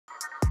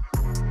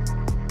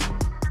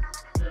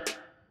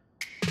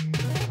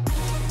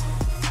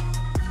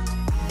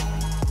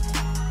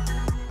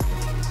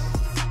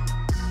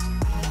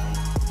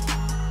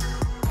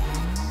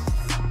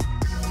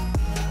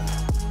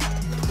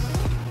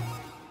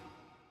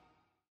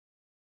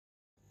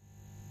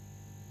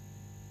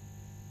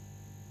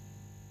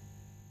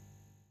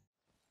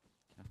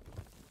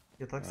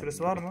Yatak Yani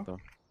süresi var mı? yoktu.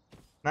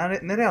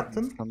 Nereye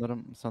attın?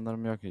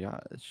 Sanırım yok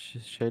ya.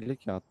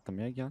 Şeylik attım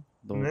ya, gel.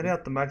 Nereye Doğdu.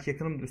 attın? Belki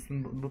yakınım,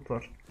 üstünde loot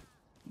var.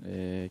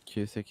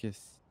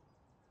 208.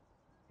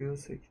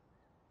 Göğsek.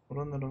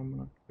 Oran nere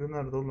amına? Göğ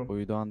nerede oğlum?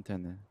 Uydu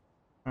anteni.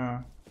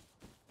 Ha.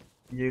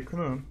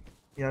 Yakınım.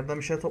 Yerden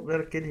bir şey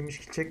toplayarak geleyim, hiç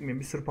kit çekmeyeyim.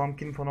 Bir sürü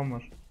pumpkin falan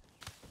var.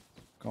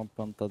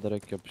 Kampanta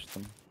direkt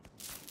yapıştım.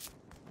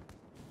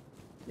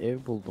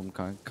 Ev buldum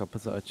kanka.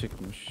 Kapısı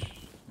açıkmış.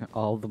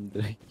 Aldım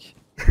direkt.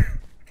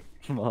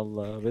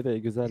 Vallahi ve de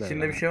güzel ev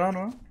İçinde bir ha. şey var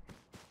mı?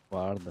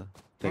 Vardı.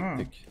 Tek Ha.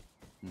 tük.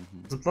 Hı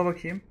hı. Zıpla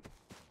bakayım.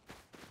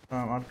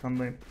 Tamam,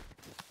 arkandayım.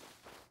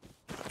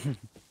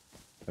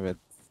 Evet.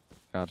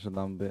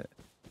 Karşıdan bir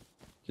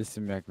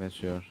cisim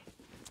yaklaşıyor.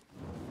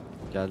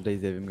 Gel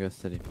reis, evimi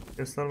göstereyim.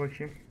 Göster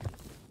bakayım.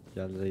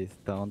 Gel reis.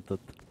 Taunted.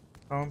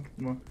 Tamam,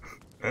 tutma.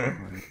 Aynen,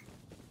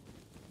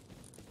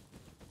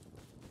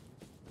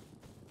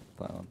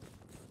 tamam.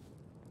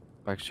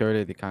 Bak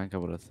şöyleydi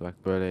kanka burası. Bak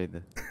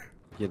böyleydi.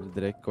 Geri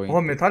direkt Oha, going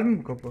to. metal mi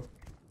bu kapı?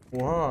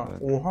 Oha,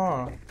 Evet.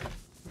 oha.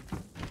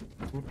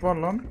 Loot var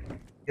lan.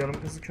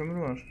 Yarım kası kömür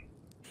var.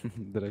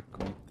 Direkt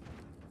going to.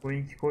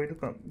 Coin'i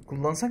koyduk.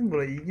 Kullansak mı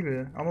burayı? İyi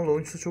gibi. Ama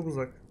launch'u çok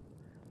uzak.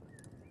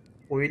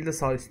 Oil de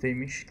sağ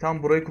üstteymiş.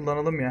 Tamam, burayı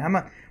kullanalım ya.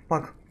 Hemen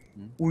bak. Hı?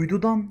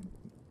 Uydudan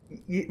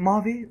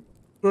mavi,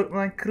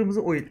 dörtmen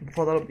kırmızı oil. Bu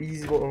kadar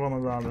easy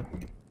olamaz abi.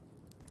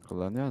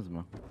 Kullanıyoruz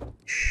mu?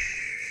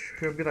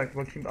 Şöyle bir dakika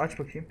bakayım. Aç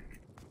bakayım.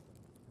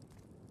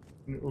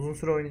 Şimdi uzun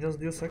süre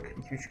oynayacağız diyorsak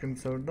 2-3 gün bir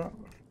serverda.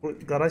 Bu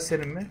garaj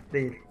senin mi?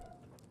 Değil.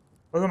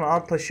 O zaman al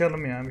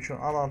taşıyalım ya. Bir şey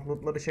al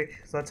lootları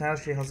çek. Zaten her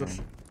şey hazır.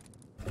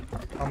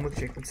 Tamam. Anlık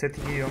çektim.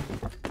 Seti giyiyorum.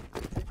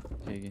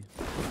 İyi.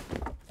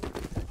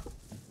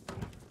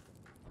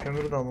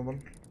 Kömürü de alalım.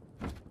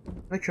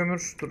 Ve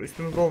kömür dur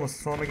üstümüzde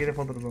olmasın. Sonra gelip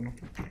alırız onu.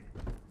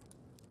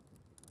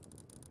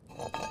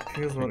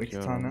 Fuse var 2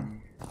 tane.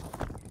 Çekiyorum.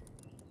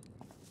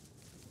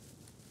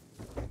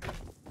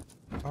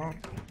 Tamam.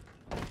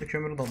 Bir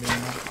kömürü de alayım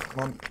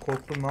ya. Lan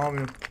korktum, ne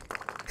yapıyorsun?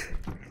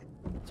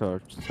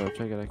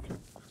 Search'e gerek yok.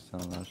 Sen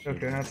her şeyi Yok yok, her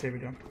biliyorsun. şeyi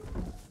biliyorum.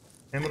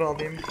 Hammer'ı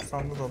alayım.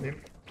 Sandığı da alayım.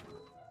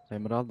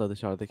 Emir al da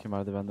dışarıdaki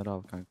merdivenleri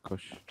al kanka,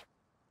 koş.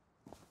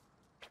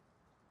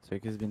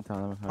 8000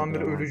 tane Tam bir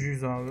merdiven aldım.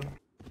 ölücüyüz abi.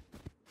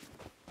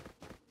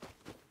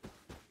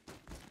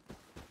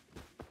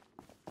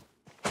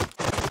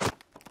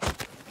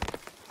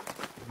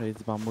 Reis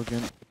ben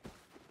bugün...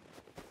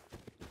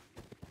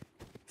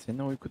 Senin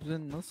uyku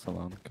düzeni nasıl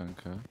lan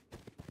kanka?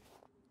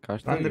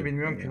 Kaçta Ben de uyuyorsun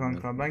bilmiyorum ki uyuyorsun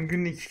kanka. mesela? Ben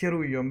günde 2 kere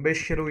uyuyorum.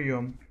 5 kere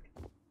uyuyorum.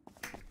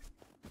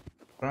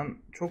 Ben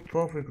çok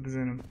tuhaf uyku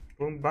düzenim.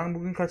 Ben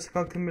bugün kaçta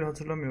kalktığımı bile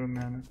hatırlamıyorum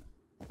yani.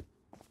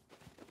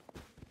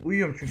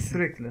 Uyuyorum çünkü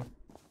sürekli.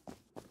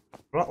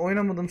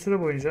 Oynamadığım süre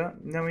boyunca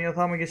hemen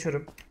yatağıma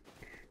geçerim.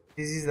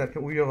 Dizi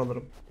izlerken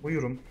uyuyakalırım.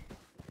 Uyurum.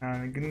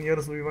 Yani günün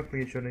yarısı uyumakla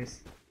geçiyor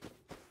reis.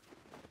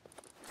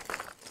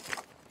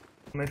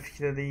 Ama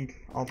F2'de değil.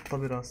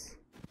 Altta biraz.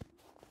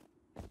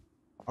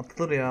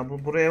 Atılır ya.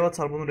 Buraya ev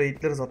atar, bunu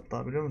raidleriz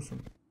hatta, biliyor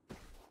musun?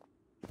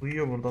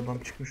 Uyuyor burada adam,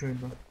 çıkmış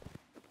oyundan.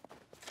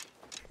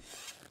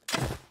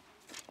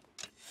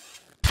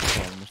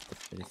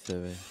 Kalmıştık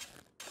SSV.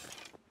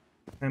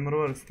 Hammer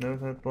var üstünde,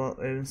 evet evet,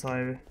 bu evin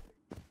sahibi.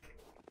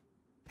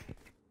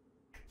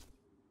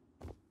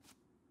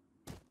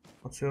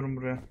 Atıyorum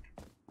buraya.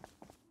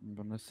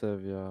 Bu ne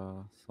sev ya,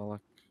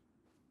 salak.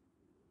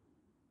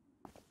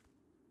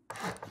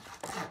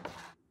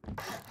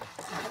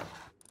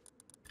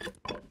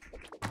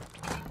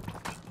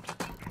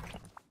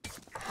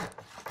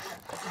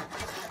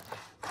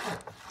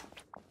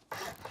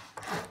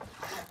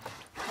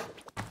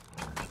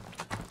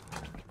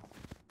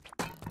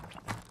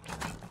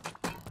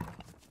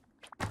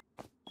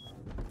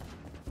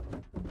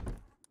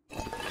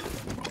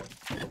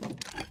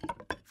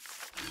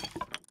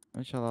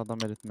 İnşallah adam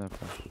eritme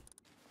yapar.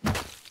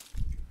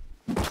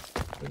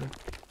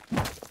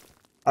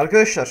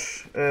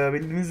 Arkadaşlar,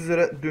 bildiğiniz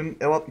üzere dün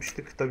ev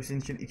atmıştık. Tabii sizin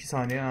için 2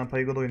 saniye yani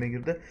Paygo'da oyuna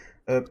girdi.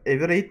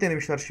 Eve raid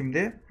denemişler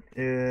şimdi.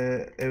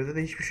 Evde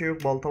de hiçbir şey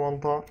yok.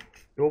 Balta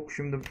yok.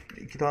 Şimdi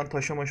 2 tane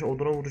taşa maşa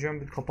oduna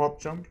vuracağım. Bir kapı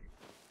atacağım.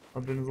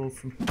 Haberiniz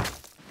olsun.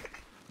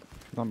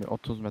 Şuradan bir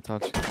 30 metal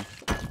çıktı.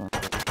 Lütfen.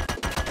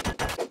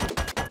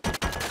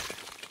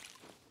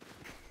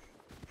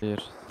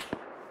 Bir.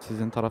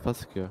 Sizin tarafa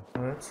sıkıyor.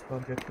 Evet,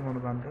 fark ettim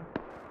onu ben de.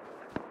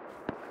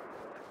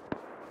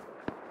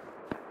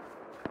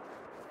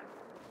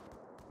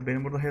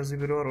 Benim burada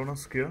hızlı biri var, ona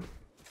sıkıyor.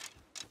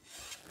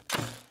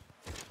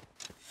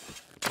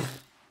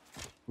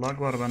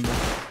 Lag var bende.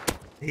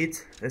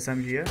 Hit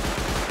SMG'ye.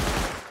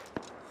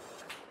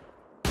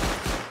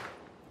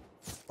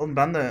 Oğlum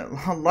ben de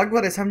lag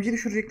var, SMG'yi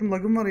düşürecektim,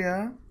 lagım var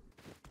ya.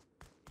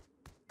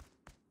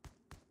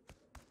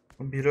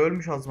 Biri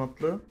ölmüş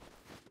azmatlı.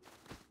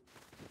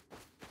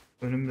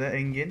 Önümde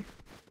Engin.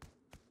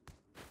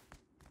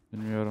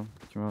 Bilmiyorum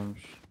kim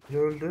ölmüş. Biri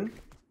öldü.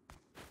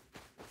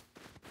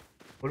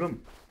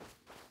 Oğlum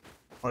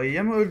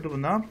ayıya mı öldü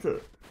bu, ne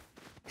yaptı?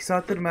 2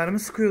 saattir mermi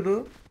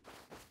sıkıyordu.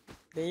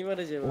 Neyi var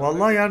acaba?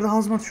 Vallahi yerde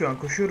hazmat şu an,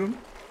 koşuyorum.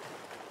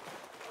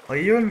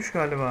 Ayı ölmüş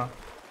galiba.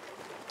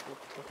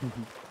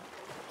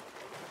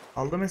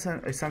 Aldım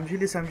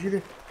SMG'li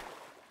SMG'li.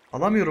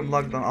 Alamıyorum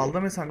lagdan.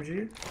 Aldım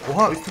SMG'yi.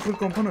 Oha üstü full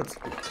component.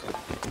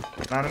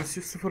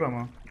 Mermisi 0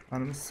 ama.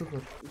 Mermisi 0.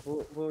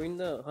 Bu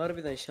oyunda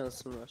harbiden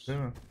şansım var. Değil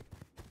mi?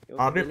 Yok,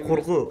 Abi benim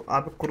kurgu.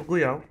 Abi kurgu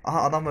ya.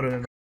 Aha adam var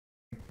önümde.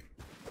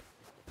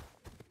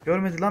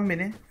 Görmedi lan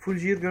beni. Full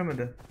gear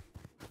görmedi.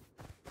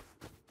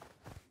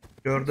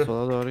 Gördü.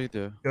 Sola doğru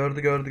gidiyor. Gördü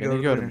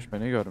Beni görmüş,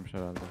 beni görmüş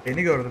herhalde.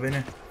 Beni gördü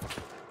beni.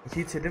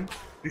 2 hit yedim.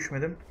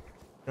 Düşmedim.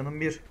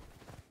 Canım 1.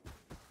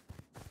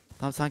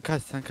 Tamam sen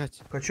kaç, sen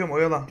kaç. Kaçıyorum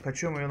oyala.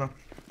 Kaçıyorum oyala.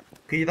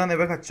 Kıyıdan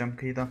eve kaçacağım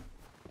kıyıdan.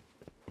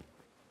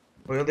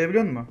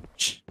 Oyalayabiliyor musun?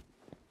 Şşş.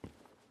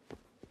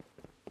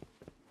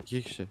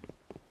 2 kişi.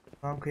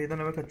 Tamam kıyıdan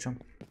eve kaçacağım.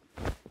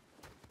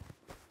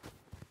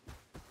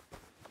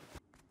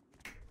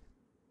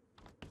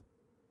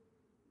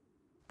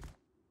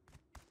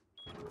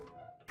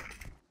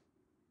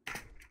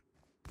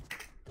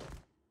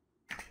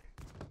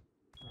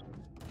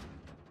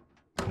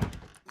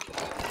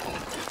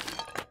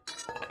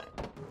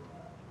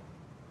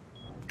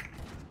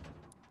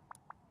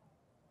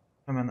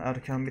 Hemen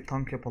erken bir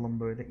tank yapalım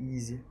böyle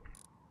easy.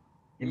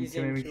 Easy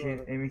M2 M2 M2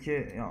 var.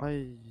 M2 ya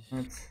Ay.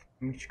 evet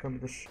M2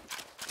 çıkabilir.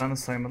 Ben de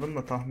saymadım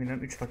da tahminen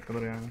 3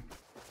 dakikadır yani.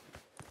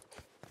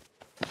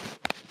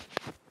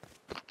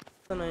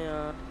 Sana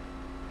ya.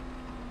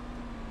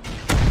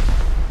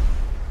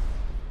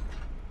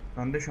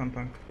 Bende şu an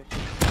tank.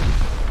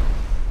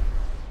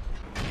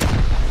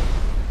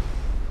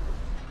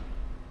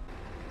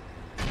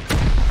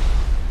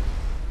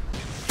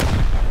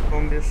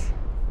 Son bir.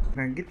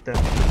 Ben git de.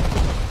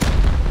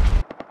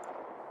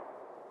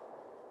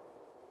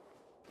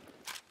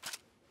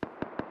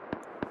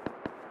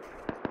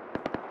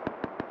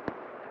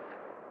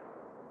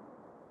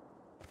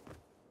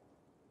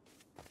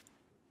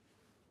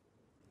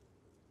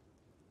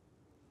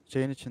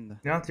 Şeyin içinde.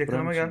 Nihat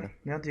yakınıma Buranın gel. içinde.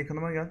 Nihat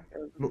yakınıma gel.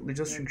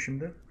 Lootlayacağız Evet. çünkü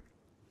şimdi.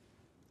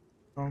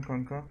 Tamam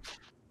kanka.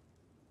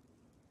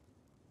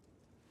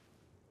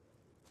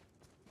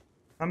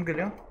 Tam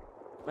geliyor.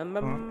 Ben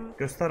Tamam.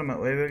 Gösterme,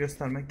 o eve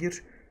gösterme.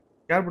 Gir.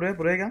 Gel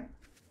buraya gel.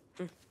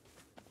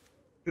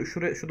 Hı.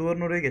 Şu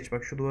duvarın oraya geç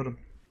bak, şu duvarın.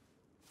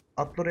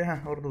 Atla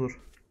oraya, orada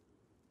dur.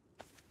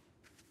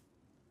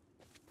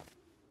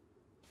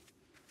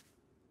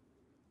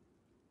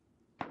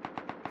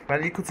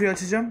 Ben ilk kutuyu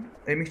açacağım.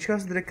 Emik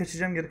çıkarsa direkt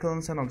kaçacağım, geri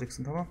kalanını sen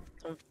alacaksın, tamam?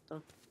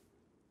 Tamam.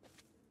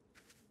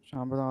 Şu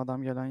an buradan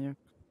adam gelen yok.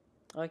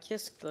 AK'ye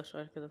sıktılar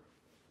arkada.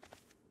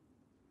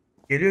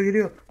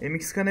 Geliyor.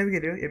 MX scan ev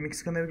geliyor. MX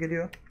scan ev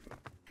geliyor.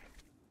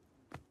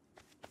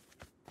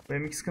 Bu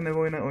MX scan ev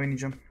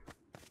oynayacağım.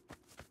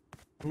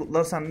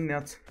 Lootlar sende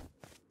Nihat.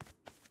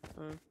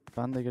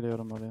 Ben de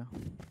geliyorum oraya.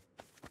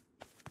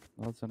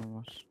 Az canım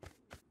var.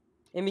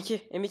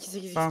 M2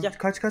 8 Tamam, gel.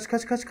 kaç.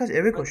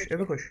 Eve koş, kaçıyorum.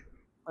 eve koş.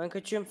 Ben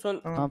kaçıyorum son.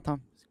 Tamam.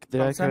 Tamam.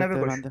 Diğer sen eve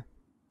karakter koş. bende.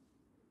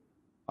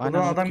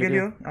 Buradan Loot adam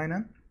geliyor.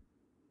 Aynen.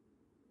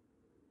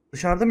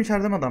 Dışarıda mı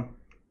içeride mi adam?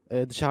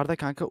 Dışarıda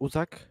kanka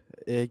uzak.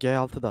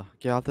 G6'da.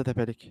 G6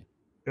 tepelik.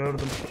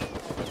 Gördüm.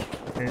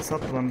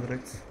 Sattı lan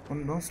direkt.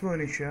 Onu nasıl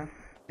böyle iş ya?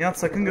 Nihat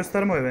sakın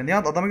gösterme o eve.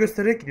 Nihat adamı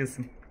göstererek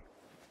gidiyorsun.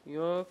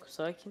 Yok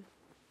sakin.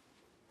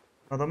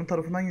 Adamın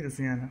tarafından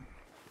gidiyorsun yani.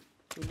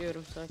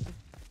 Biliyorum sakin.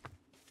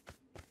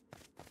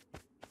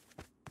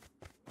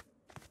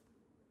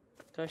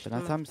 Kaçtım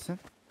Gelen ben. sen misin?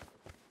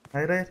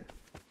 Hayır.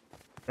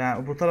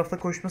 Ben bu tarafta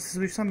koşma sesi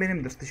duysam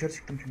benimdir. Dışarı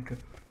çıktım çünkü.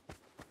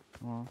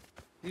 Tamam.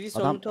 Vivi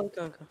Adam- sonunu al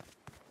kanka.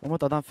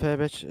 Umut adam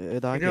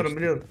F5 daha geçti.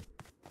 Biliyorum.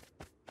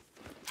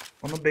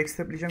 Onu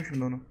backstapleyeceğim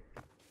şimdi onu.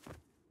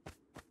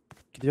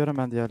 Gidiyorum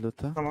ben diğer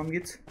loot'a. Tamam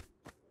git.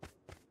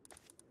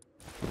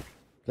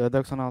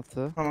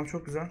 D96. Tamam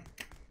çok güzel.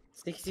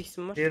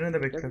 8x'im var. Diğerini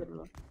de bekle. Gel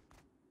lan.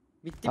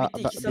 Bitti Aa,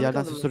 2 bir sana yerden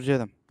kaldı mı? susturucu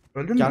yedim.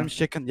 Öldün mü?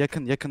 Gelmiş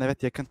yakın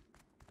evet yakın.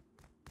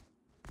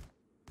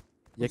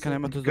 Yakın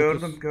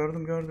M39.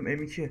 Gördüm.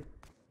 M2.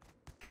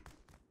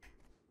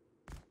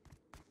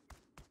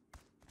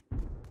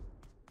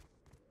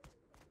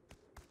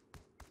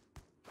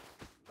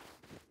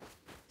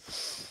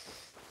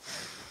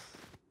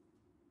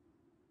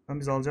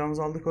 Biz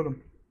alacağımızı aldık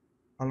oğlum.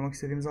 Almak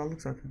istediğimizi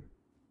aldık zaten.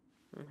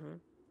 Hı.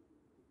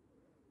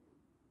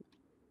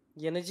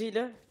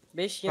 Yanıcıyla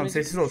 5 Tamam yanıcı.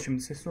 sessiz ol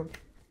şimdi, sessiz ol.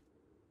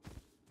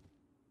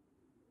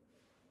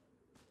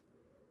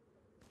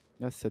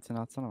 Ya setini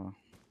atsana ama.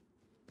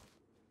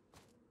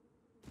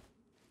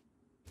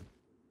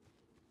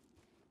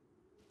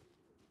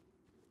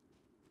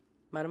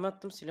 Mermi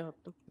attım, silah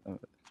attım.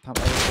 Tamam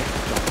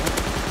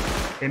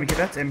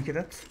evet. M2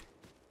 dat.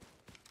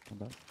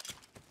 Burada.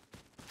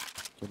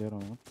 Geliyorum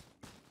Umut.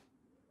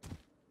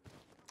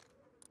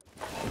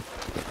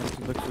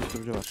 M39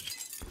 susturucu var.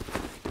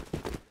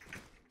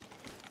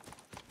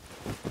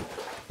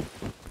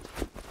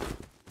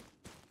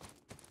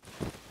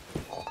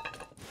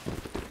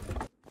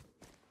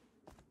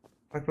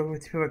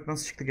 Bak tipe bak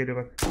nasıl çıktı geliyor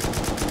bak.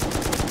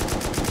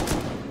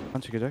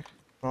 Lan çıkacak.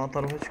 Sağ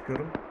tarafa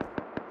çıkıyorum.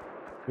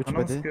 3 Bana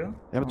mı body. sıkıyor?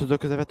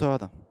 M39 evet o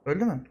adam.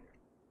 Öldü mü?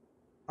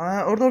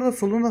 Aa, orada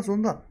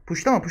solunda.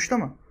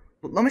 Puşlama.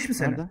 Lootlamış mı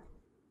seni? Nerede?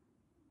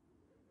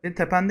 Senin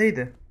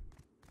tependeydi.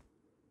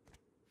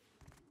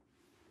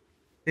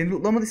 Seni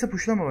lootlamadıysa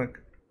puşlama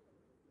bak.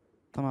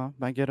 Tamam,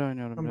 ben geri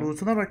oynuyorum Tam biraz.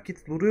 lootuna bak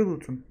git. Duruyor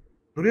lootun.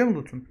 Duruyor mu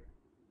lootun?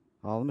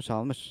 Almış.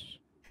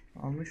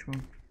 Almış mı?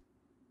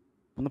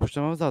 Bunu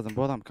puşlamamız lazım,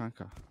 bu adam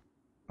kanka.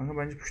 Kanka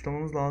bence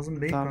puşlamamız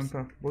lazım değil Tamam,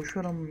 kanka. Boş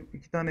ver ama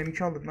 2 tane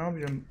M2 aldık ne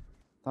yapacaksın?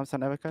 tamam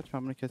sen eve kaç,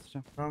 ben bunu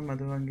keseceğim. Tamam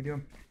hadi ben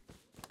gidiyorum.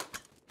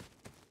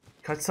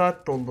 Kaç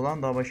saat oldu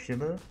lan daha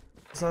başlayalı?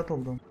 2 saat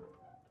oldu.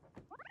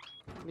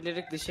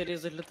 Bilerek dışarıya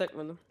zırhlı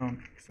takmadım. Tamam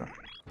güzel.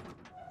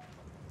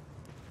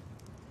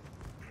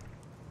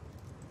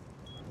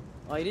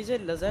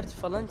 Ayrıca lazer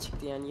falan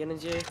çıktı yani.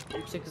 Yanıcı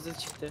yüksek hızlı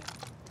çıktı.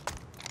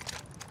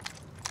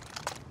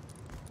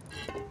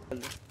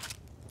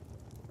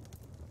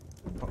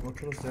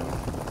 Patlatırız ya.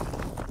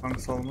 Kanka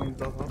salmayız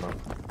daha fazla.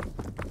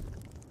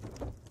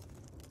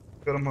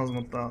 Çıkarım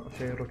hazmatla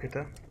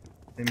rokete.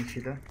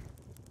 M2'yle.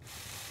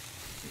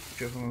 Hiçbir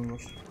şey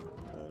yapamazlar.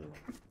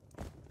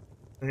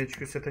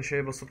 HQ sete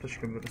şeye basıp da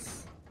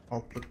çıkabiliriz.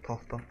 Altlık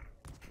tahta.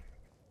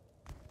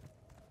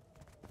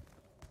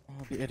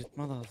 Aa, bir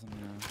eritme lazım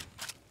ya.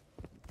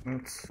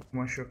 Evet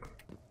kumaş yok.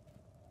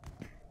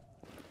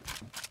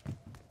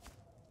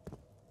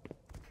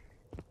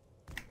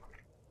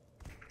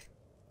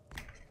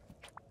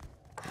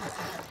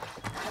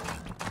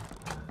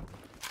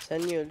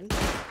 Sen niye öldün?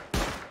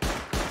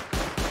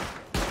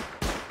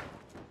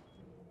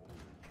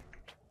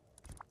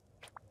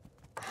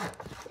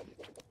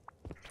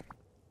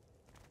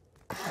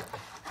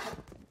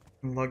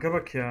 Lag'a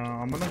bak ya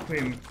amına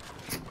koyayım.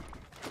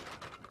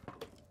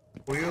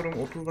 Koyuyorum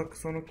 30 dakika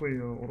sonra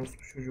koyuyor.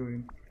 Orospu çocuğu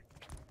oyun.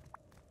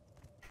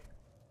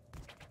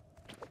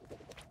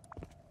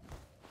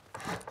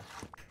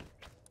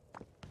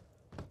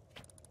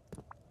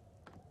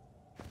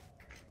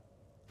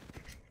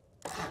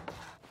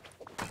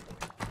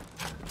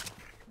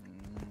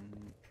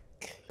 Hmm.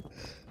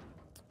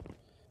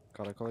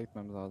 Karakola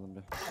gitmemiz lazım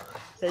bir.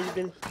 Sen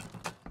gidelim.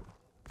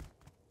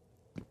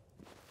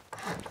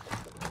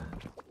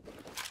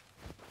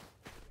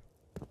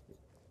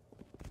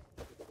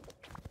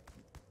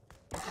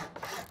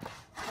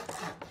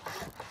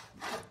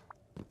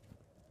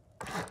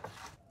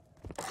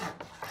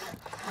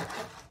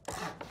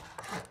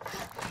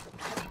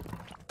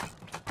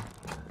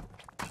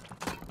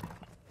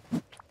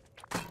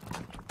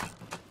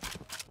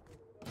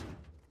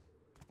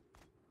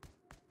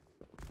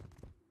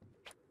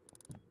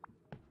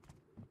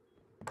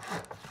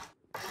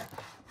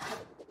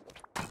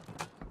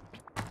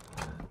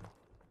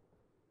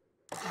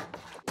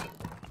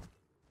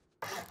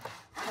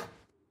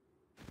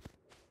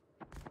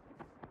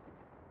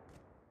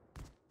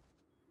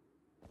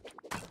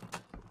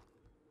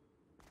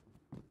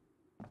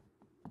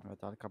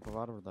 Evet, her kapı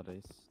var burada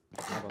reis. Ne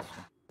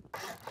basıyorsun?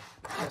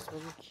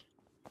 Basmadım ki.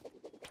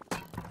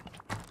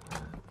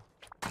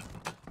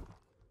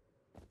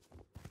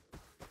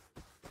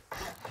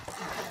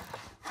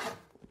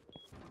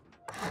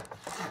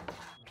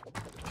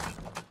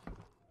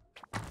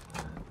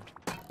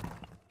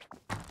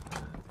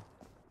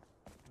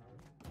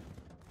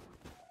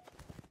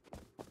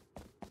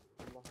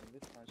 Allah'ım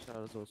lütfen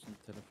şarj olsun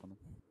telefonum.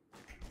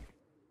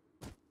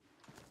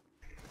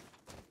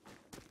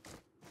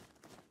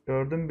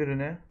 Gördüm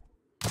birini.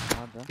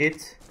 Nerede?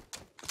 Git.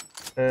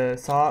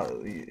 Sağ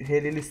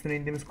Helil üstüne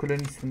indiğimiz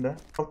kulenin üstünde.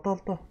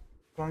 Altta.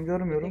 Şu an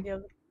görmüyorum.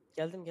 Geldim.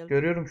 Geldim.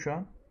 Görüyorum şu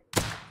an.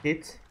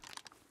 Git.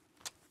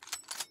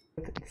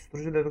 Evet,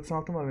 susturucu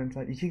D96 var benim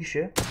sadece. 2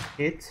 kişi.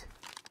 Git.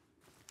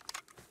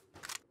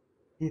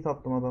 Hit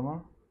attım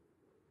adama.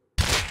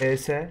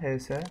 HS.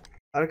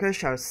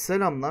 Arkadaşlar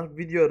selamlar.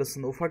 Video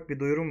arasında ufak bir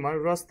duyurum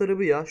var. Rastları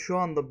bu ya. Şu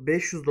anda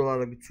 500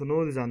 dolarla bir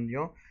turnuva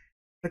düzenliyor.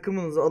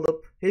 Takımınızı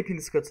alıp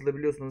hepiniz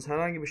katılabiliyorsunuz.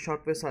 Herhangi bir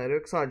şart vesaire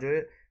yok.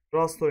 Sadece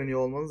Rust oynuyor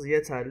olmanız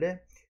yeterli.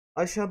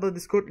 Aşağıda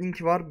Discord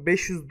linki var.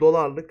 500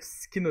 dolarlık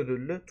skin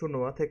ödüllü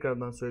turnuva.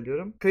 Tekrardan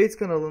söylüyorum. Kayıt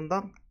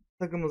kanalından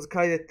takımınızı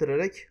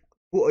kaydettirerek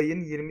bu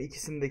ayın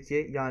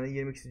 22'sindeki yani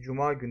 22'si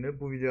Cuma günü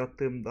bu video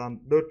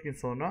attığımdan 4 gün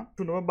sonra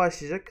turnuva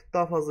başlayacak.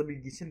 Daha fazla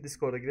bilgi için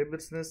Discord'a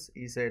girebilirsiniz.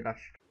 İyi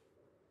seyirler.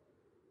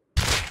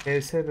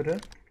 HS biri.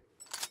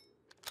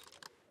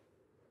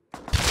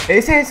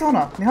 HS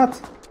ona.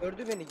 Nihat.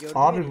 Gördü beni.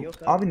 Abi Yok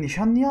abi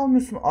nişan niye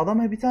almıyorsun?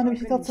 Adama bir tane bir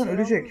Kanka, hit atsan nişan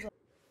ölecek. aldım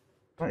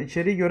Ben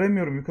içeriği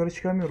göremiyorum. Yukarı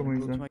çıkamıyorum o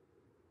yüzden. Unutma-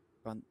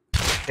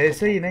 Ben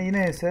HS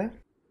yine HS.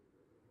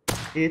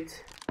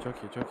 Hit. çok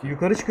iyi.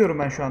 Yukarı çıkıyorum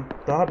ben şu an.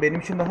 Daha benim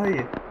için daha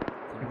iyi.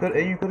 Tamam.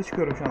 En yukarı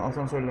çıkıyorum şu an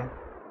asansörle.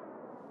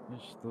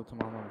 Hiç lootum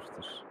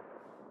almamıştır.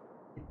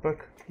 Git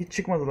bak. Hiç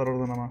çıkmadılar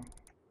oradan ama.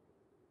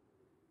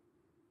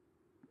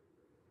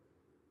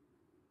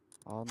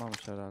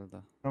 Almamış herhalde.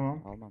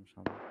 Tamam. Almamış.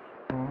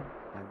 Tamam.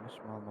 Gelmiş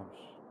mi almamış.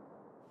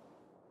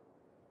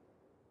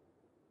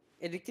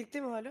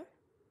 Elektrikte mi hala?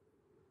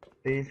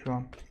 Değil şu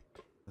an.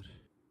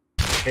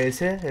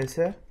 HS.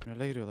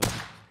 Nereye giriyorlar?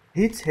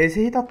 HS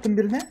hit attım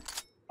birine.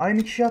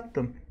 Aynı kişi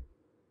attım.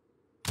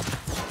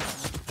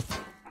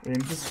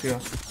 Benimki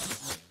sıkıyor.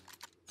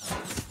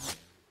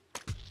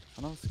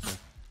 Bana mı sıkıyor?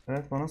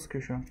 Evet bana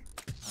sıkıyor şu an.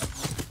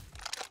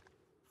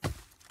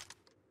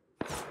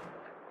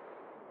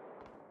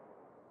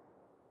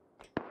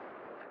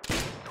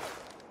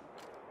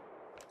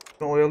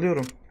 Ben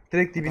oyalıyorum.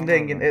 Direkt dibinde Adam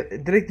Engin. var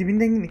Direkt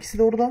dibinde Engin. İkisi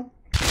de orada.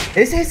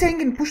 HS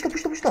Engin. Puşla.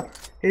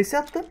 HS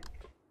attım.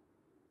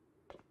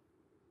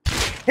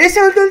 HS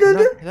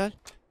öldü. Helal.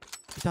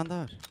 Bir tane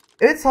daha var.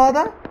 Evet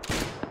sağda.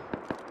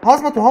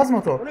 Hazmat o.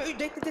 Onu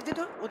de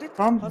o de.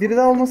 Tamam biri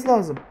daha olması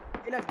lazım.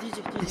 Helal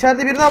diyecek.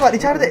 İçeride biri daha var.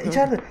 Orada.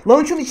 İçeride.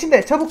 Launch'un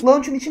içinde. Çabuk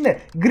launch'un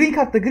içinde. Green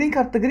kartta.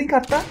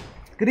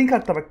 Green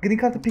kartta bak. Green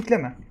kartı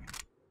pikleme.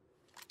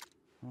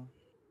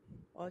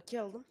 AK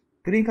aldım.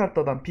 Green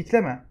kartta adam.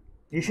 Pikleme.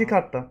 Yeşil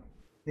Tamam. kartta.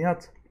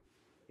 Nihat.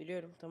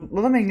 Biliyorum tamam.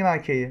 Tutladım Engin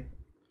AK'yi.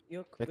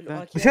 Yok. Bekle. Böyle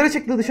AK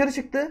Dışarı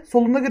çıktı.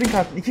 Solunda green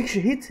kart. 2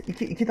 kişi hit.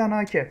 2 tane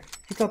AK.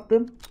 Hit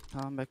attım.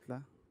 Tamam bekle.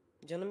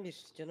 Canım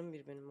bir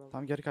benim oldu.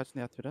 Tam geri kaçtın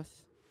yat biraz.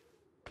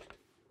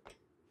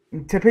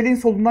 Tepeliğin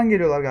solundan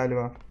geliyorlar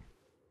galiba.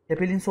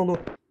 Tepeliğin solu.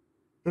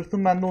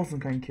 Sırtın bende olsun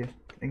kanki.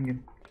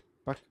 Engin.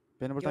 Bak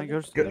beni buradan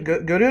Gördüm.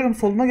 görürsün. Görüyorum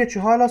soluna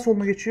geçiyor. Hala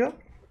soluna geçiyor.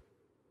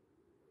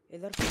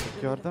 Eller fırsat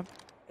önümde. Gördüm.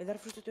 Eller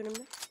fırsat önümde.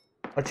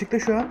 Açıkta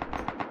şu an.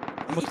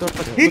 Umut 4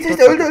 body. Hit Umut hit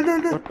dört öldü body.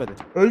 öldü. 4 body.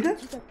 Öldü.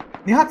 İki tane.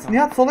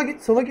 Nihat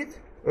sola git.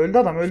 Öldü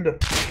adam öldü.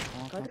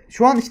 Tamam, tamam.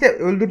 Şu an işte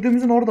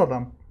öldürdüğümüzün orada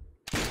adam.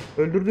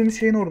 Öldürdüğümüz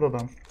şeyin orada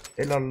adam.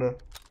 Elarlı.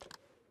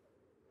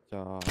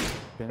 Ya.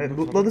 Benim Evet loot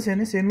lootladı alalım.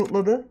 seni. Seni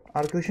lootladı.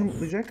 Arkadaşın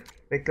lootlayacak.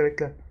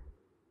 Bekle.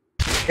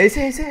 HS.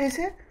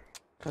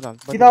 Helal.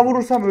 Bir daha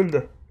vurursam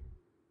öldü.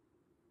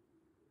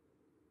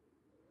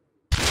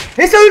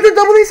 HS öldü.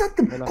 Double'ı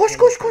sattım. Helal, Koş.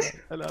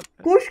 Helal.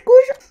 Koş.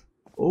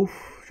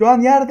 Of. Şu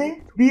an yerde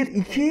 1,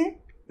 2,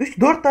 3,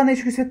 4 tane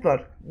HQ set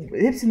var.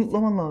 Hepsini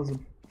lootlaman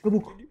lazım.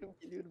 Çabuk.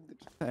 Geliyorum dur.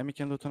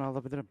 M2'nin lootunu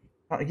alabilirim.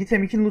 Ha, git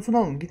M2'nin lootunu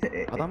alın. Git.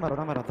 Adam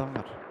var.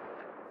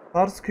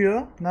 Sar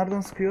sıkıyor.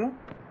 Nereden sıkıyor?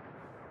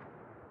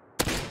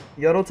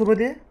 Yarı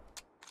otobody.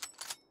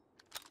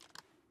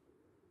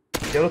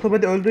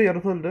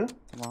 Yarı öldü.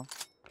 Tamam.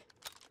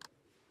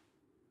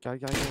 Gel.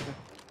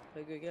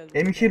 Hadi gel.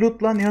 M2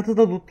 lootla. Nihat'ı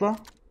da lootla.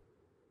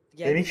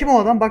 M2 mi o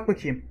adam? Bak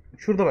bakayım.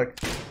 Şurada bak.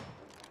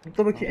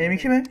 Lootla bakayım.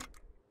 M2 mi?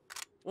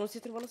 10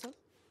 setir bana sal.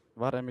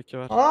 Var M2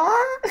 var.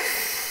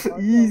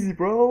 Easy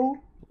bro.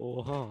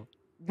 Oha.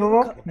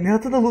 Tamam.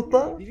 Nihat'ı da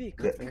lootla. Vivi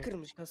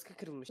kaskı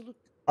kırılmış.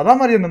 Adam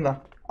var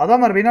yanında.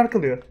 Adam var beni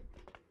arkalıyor.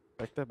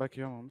 Bekle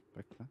bakıyorum Umut.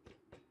 Bekle.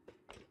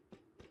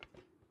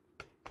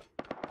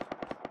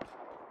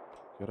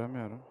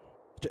 Göremiyorum.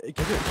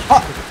 Geliyor.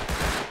 Ha!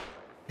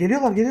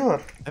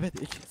 Geliyorlar. Evet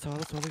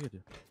sağda sola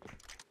geliyor.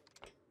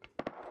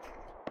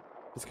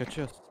 Biz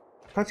kaçıyoruz.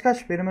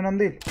 Kaç benim önemli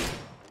değil.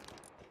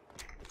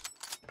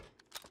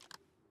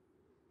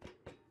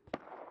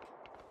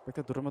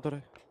 Bekle duruma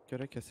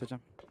göre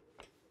keseceğim.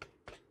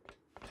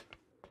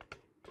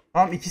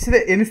 Tamam ikisi de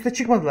en üste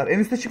çıkmadılar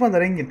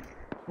Engin.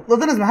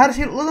 Lootladınız mı? Her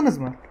şeyi lootladınız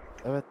mı?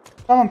 Evet.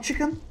 Tamam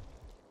çıkın.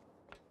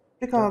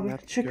 Çık Ben abi nerede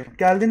çık. çıkıyorum?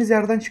 Geldiğiniz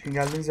yerden çıkın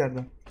geldiğiniz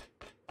yerden.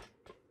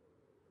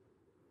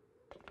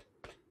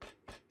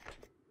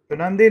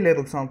 Önemli değil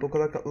L96 o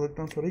kadar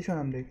katladıktan sonra hiç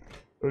önemli değil.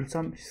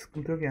 Ölsem hiç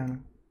sıkıntı yok yani.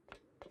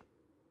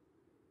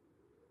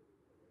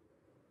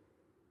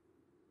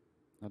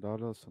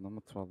 Helal olsun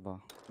Umut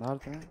valla.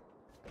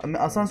 Nerede?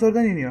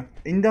 Asansörden iniyor.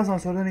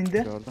 Asansörden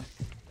indi. Gördüm.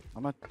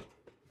 Ama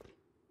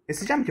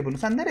Keseceğim ki bunu.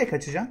 Sen nereye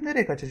kaçacaksın?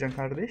 Nereye kaçacaksın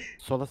kardeş?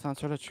 sola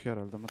sensörle çıkıyor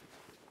herhalde Umut.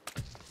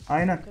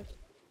 Aynen.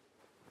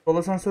 Sol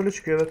asansörle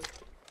çıkıyor evet.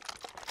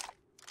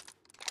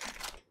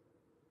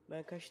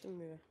 Ben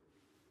kaçtım Vivi.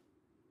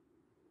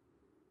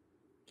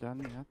 Gel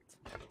mi yat?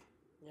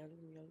 Geldim.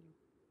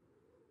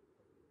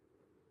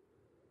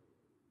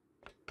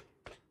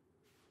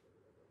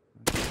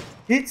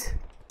 Git.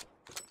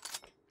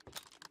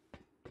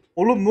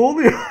 Oğlum ne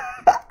oluyor?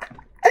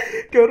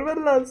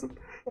 Görmen lazım.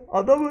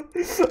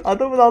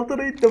 Adamın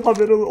altına indim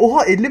haberi olur.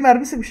 Oha 50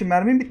 mermi sıkmışım.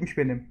 Mermim bitmiş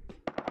benim.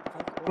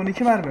 Son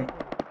 2 mermim.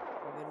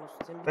 Haberin olsun.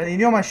 Senin bir Ben tane-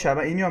 iniyorum aşağı.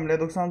 Ben iniyorum.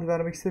 L96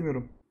 vermek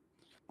istemiyorum.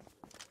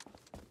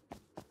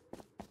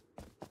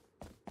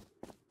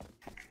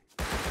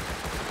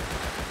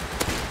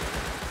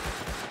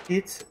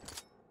 Git.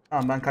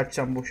 Tamam ben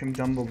kaçacağım. Bu şimdi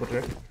can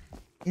dolduracak.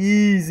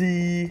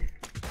 Easy.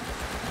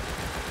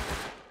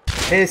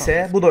 PS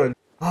bu da öldü.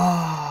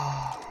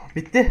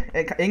 Bitti.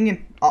 Engin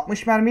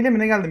 60 mermiyle mi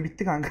ne geldin?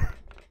 Bitti kanka.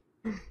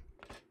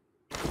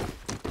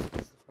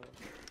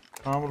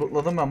 Tamam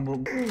lootladım ben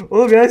bu.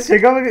 Oğlum ya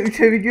şaka baka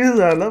 3 ev 200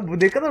 var lan. Bu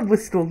ne kadar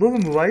basit oldu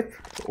oğlum bu wipe.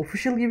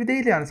 Official gibi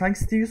değil yani. Sanki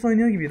Stevius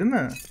oynuyor gibi değil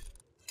mi?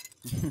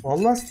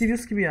 Vallahi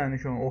Stevius gibi yani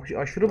şu an.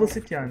 Aşırı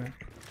basit yani.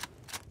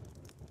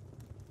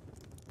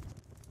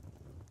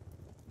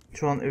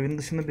 Şu an evin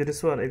dışında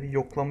birisi var. Evi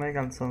yoklamaya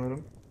geldi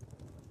sanırım.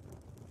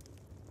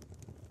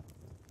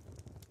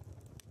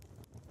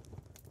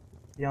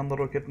 Bir anda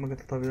roket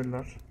maket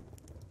atabilirler.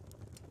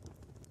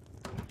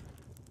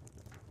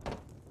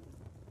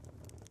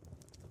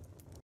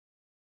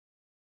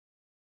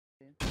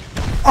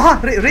 Aha!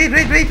 Raid!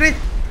 Allah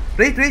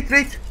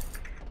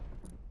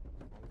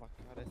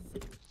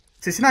kahretsin.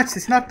 Sesini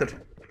arttır.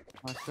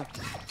 Açtım.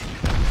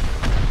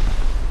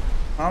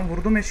 Tamam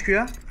vurdum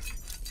HQ'ya.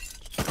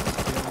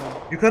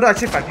 Yukarı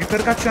açık bak.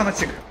 Yukarı kaç şu an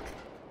açık.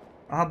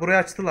 Aha burayı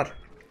açtılar.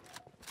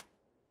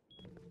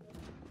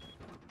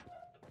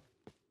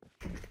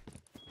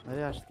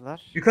 Nereye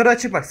açtılar? Yukarı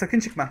açık bak. Sakın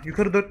çıkma.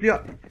 Yukarı dörtlüyü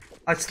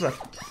açtılar.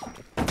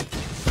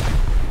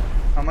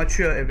 Ama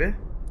açıyor evi.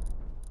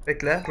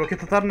 Bekle.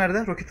 Roket atar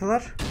nerede? Roket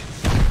atar.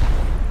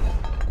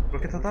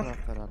 Roket atar.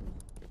 Taraftar abi.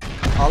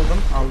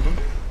 Aldım.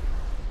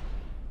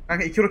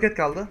 Kanka 2 roket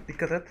kaldı.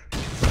 Dikkat et.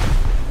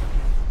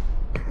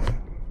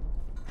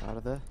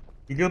 Nerede?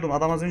 Biliyordum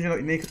adam az önce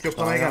naked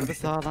yoklamaya Sağ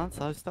gelmişti. sağdan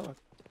sağ üstte bak.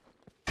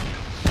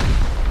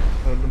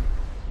 Öldüm.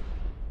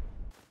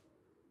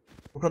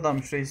 Bu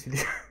kadarmış reis video.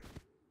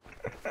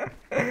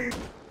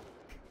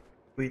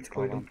 Quit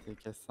koydum. Bağlantıyı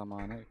kes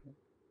zamanı.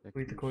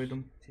 Quit'i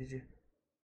koydum. GG.